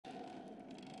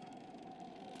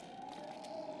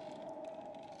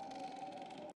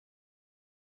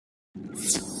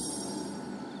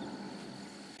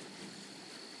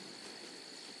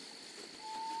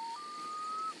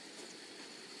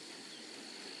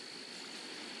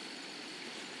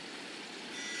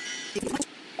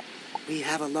We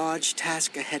have a large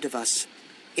task ahead of us.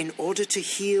 In order to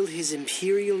heal His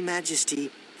Imperial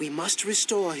Majesty, we must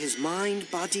restore his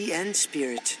mind, body, and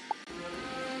spirit.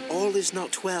 All is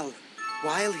not well.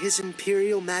 While His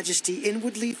Imperial Majesty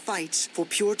inwardly fights for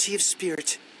purity of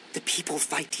spirit, the people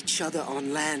fight each other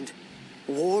on land.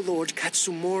 Warlord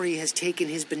Katsumori has taken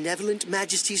His Benevolent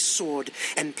Majesty's sword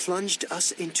and plunged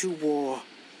us into war.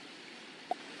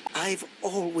 I've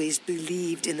always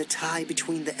believed in the tie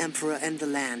between the Emperor and the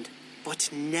land, but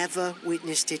never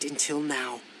witnessed it until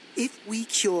now. If we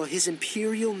cure His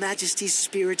Imperial Majesty's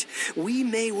spirit, we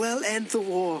may well end the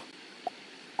war.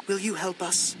 Will you help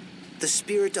us? The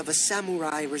spirit of a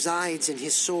samurai resides in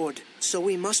his sword, so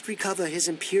we must recover His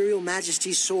Imperial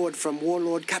Majesty's sword from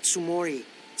Warlord Katsumori.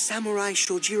 Samurai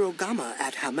Shojiro Gama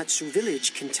at Hamatsu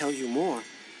Village can tell you more.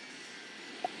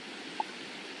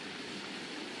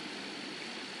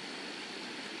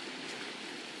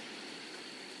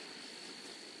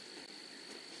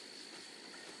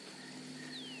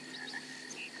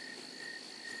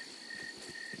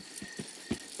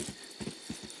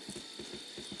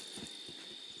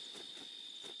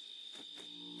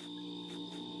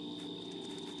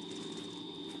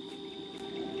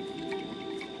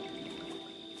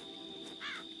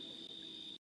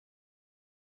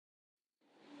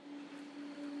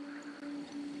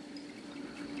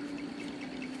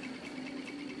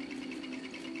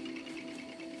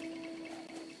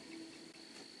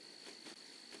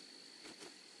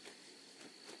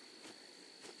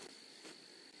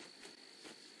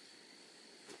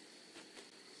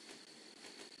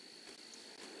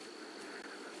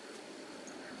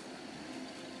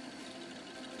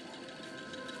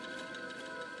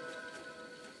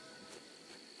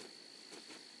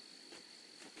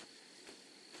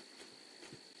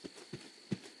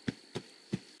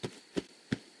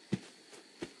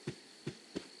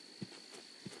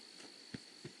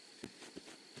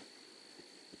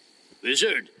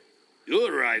 Wizard, you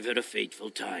arrive at a fateful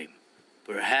time.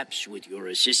 Perhaps with your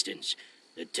assistance,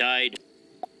 the tide...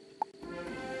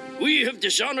 We have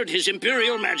dishonored His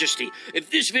Imperial Majesty. If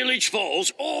this village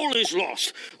falls, all is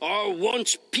lost. Our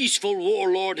once peaceful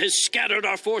warlord has scattered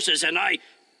our forces, and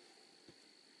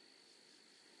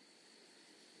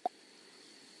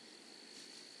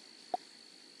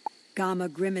Gama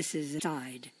grimaces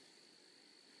aside.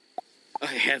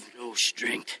 I have no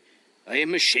strength. I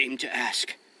am ashamed to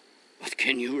ask. But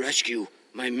can you rescue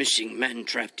my missing men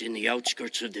trapped in the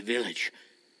outskirts of the village?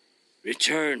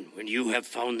 Return when you have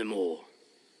found them all.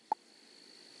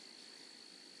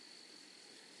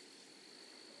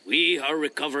 We are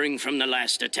recovering from the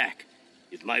last attack.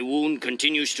 If my wound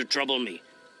continues to trouble me,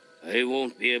 I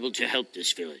won't be able to help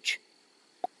this village.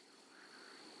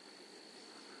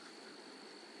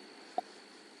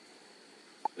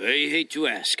 I hate to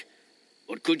ask,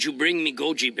 but could you bring me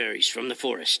goji berries from the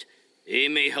forest? They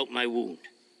may help my wound.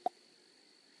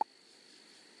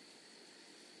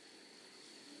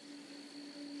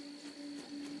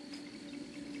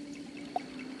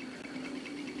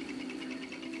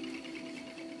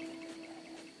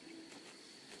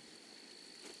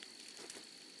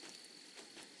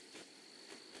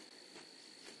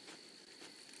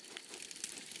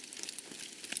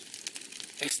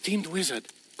 Esteemed wizard,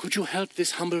 could you help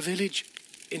this humble village?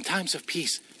 In times of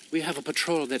peace, we have a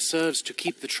patrol that serves to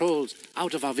keep the trolls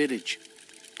out of our village.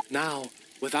 Now,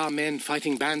 with our men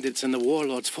fighting bandits and the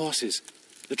warlord's forces,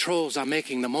 the trolls are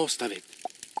making the most of it.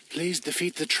 Please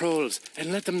defeat the trolls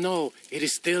and let them know it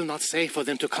is still not safe for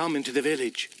them to come into the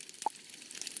village.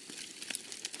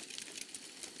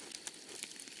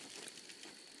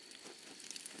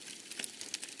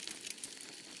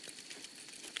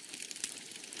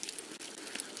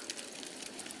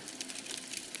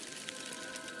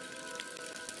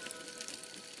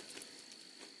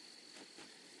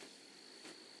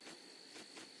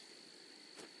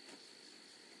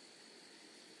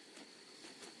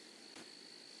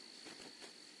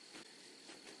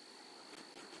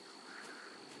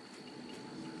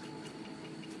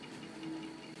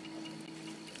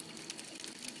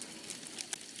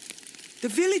 The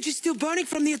village is still burning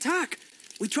from the attack.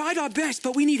 We tried our best,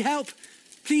 but we need help.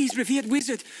 Please, revered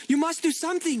wizard, you must do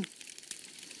something.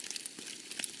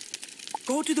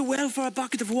 Go to the well for a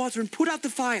bucket of water and put out the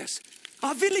fires.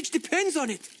 Our village depends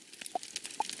on it.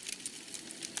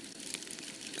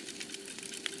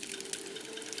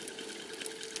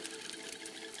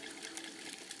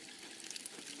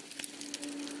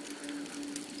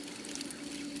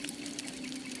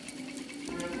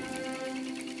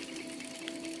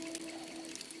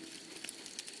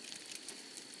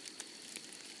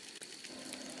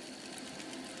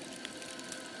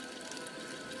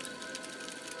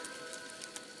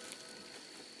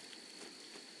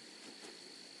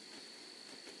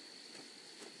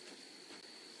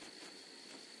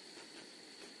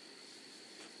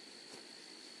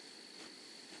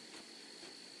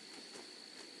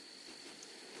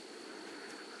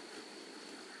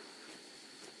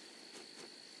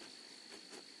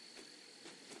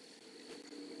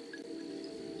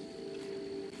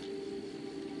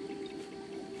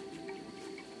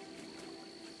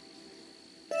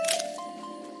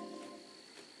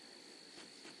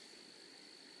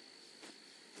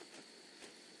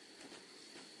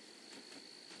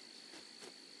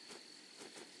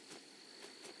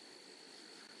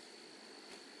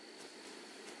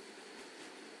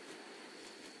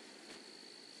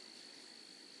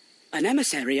 An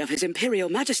emissary of His Imperial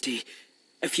Majesty.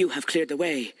 If you have cleared the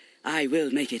way, I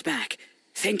will make it back.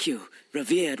 Thank you,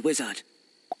 revered wizard.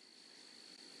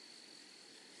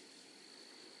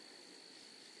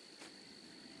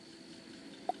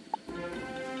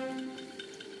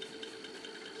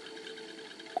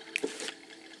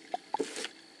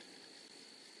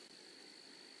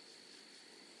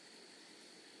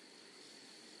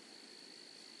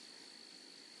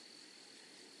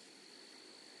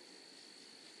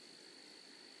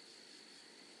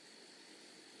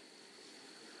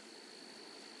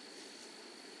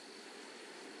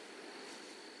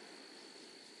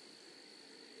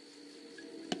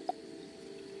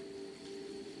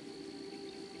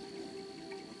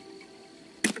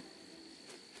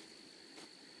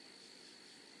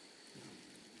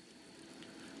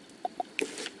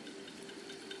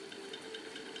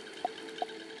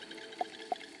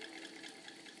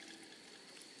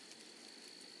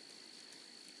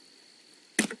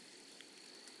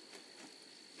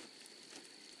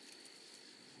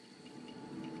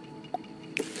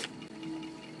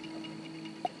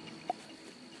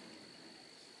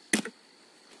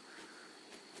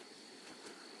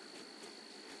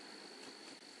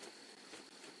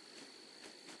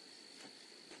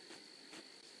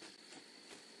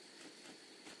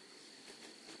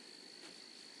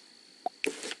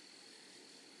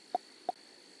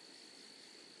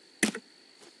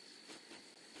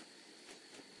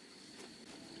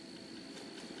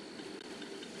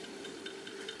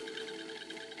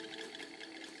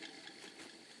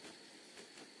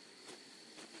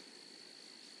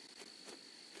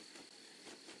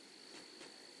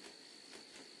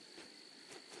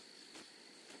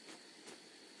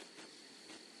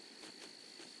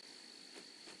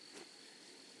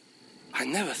 I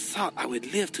never thought I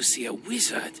would live to see a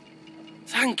wizard.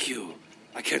 Thank you.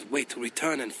 I can't wait to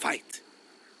return and fight.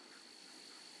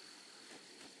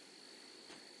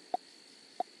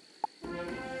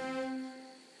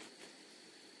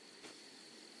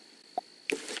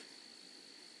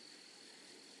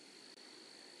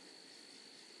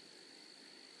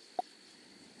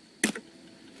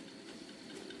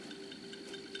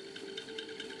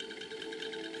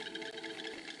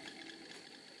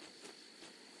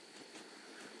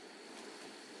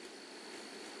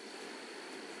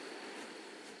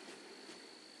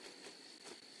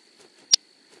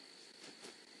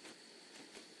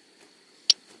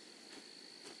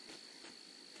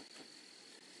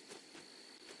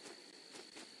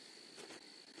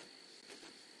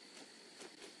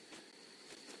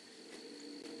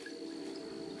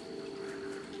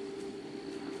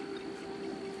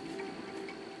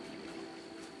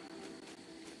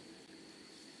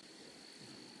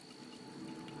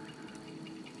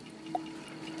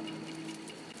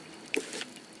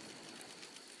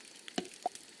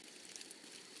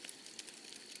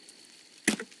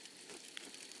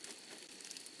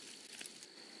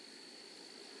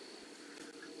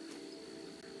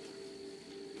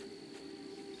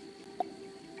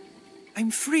 I'm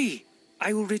free.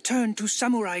 I will return to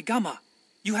Samurai Gama.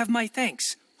 You have my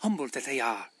thanks, humble that they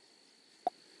are.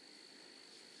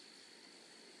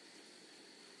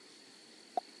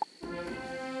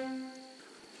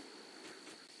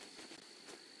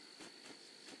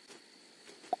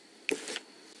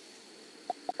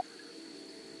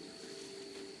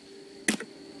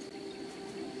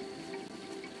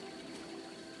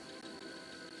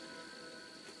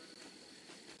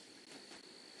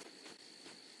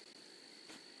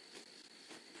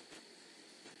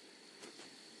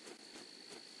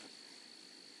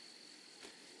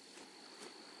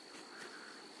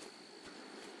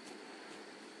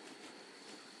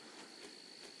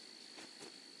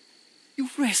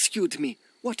 You've rescued me.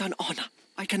 What an honor.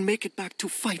 I can make it back to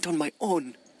fight on my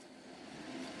own.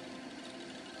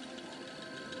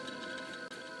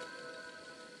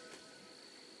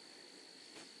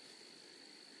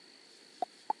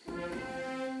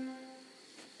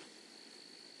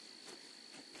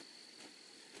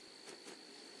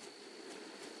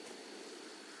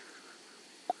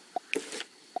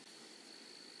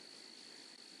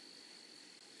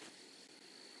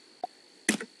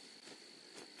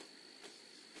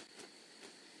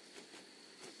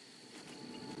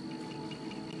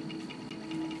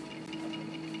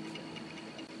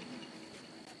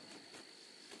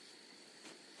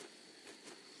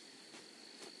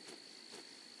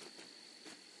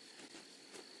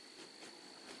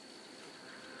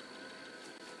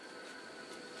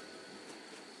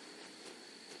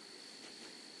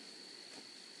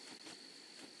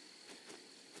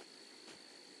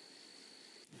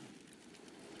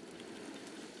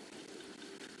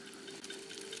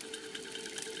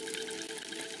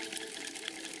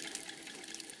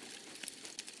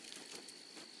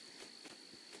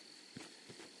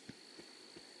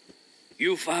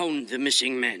 You found the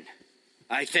missing men.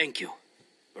 I thank you.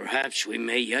 Perhaps we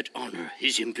may yet honor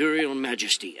His Imperial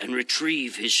Majesty and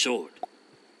retrieve his sword.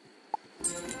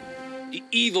 The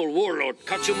evil warlord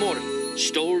Katsumori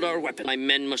stole our weapon. My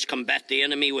men must combat the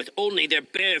enemy with only their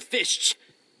bare fists.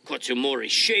 Katsumori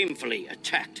shamefully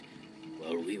attacked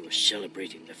while we were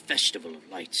celebrating the Festival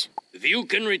of Lights. If you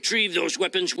can retrieve those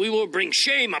weapons, we will bring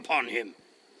shame upon him.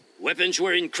 Weapons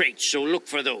were in crates, so look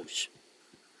for those.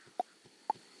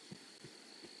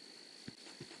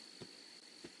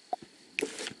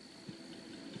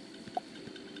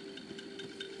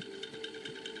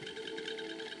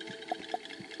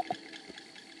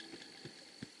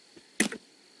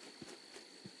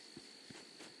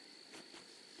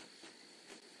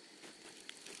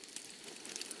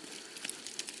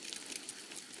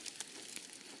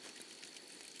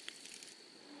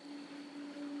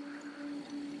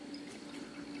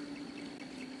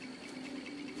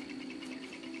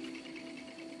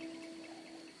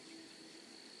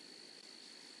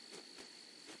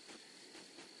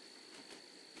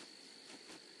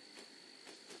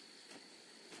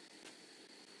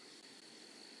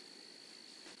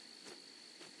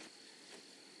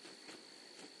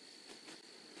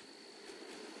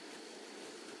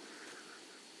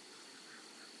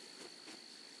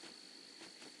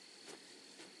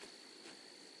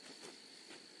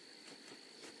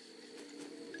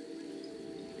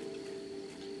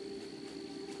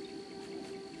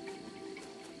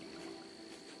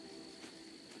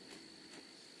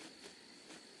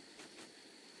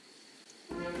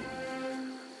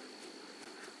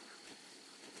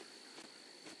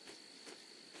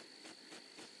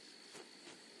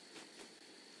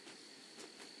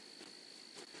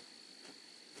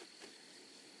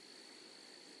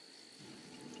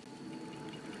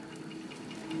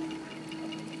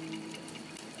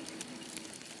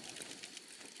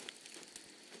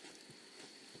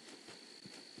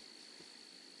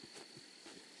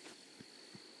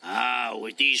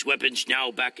 With these weapons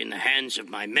now back in the hands of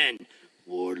my men,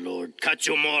 Warlord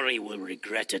Katsumori will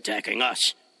regret attacking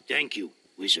us. Thank you,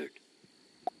 Wizard.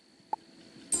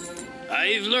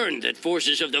 I've learned that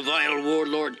forces of the vile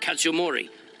Warlord Katsumori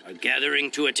are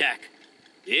gathering to attack.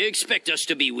 They expect us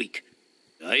to be weak.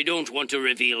 I don't want to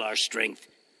reveal our strength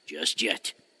just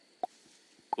yet.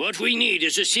 What we need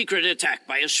is a secret attack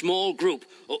by a small group,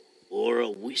 or a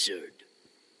wizard.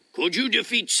 Could you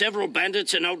defeat several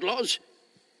bandits and outlaws?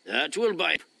 That will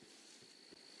buy.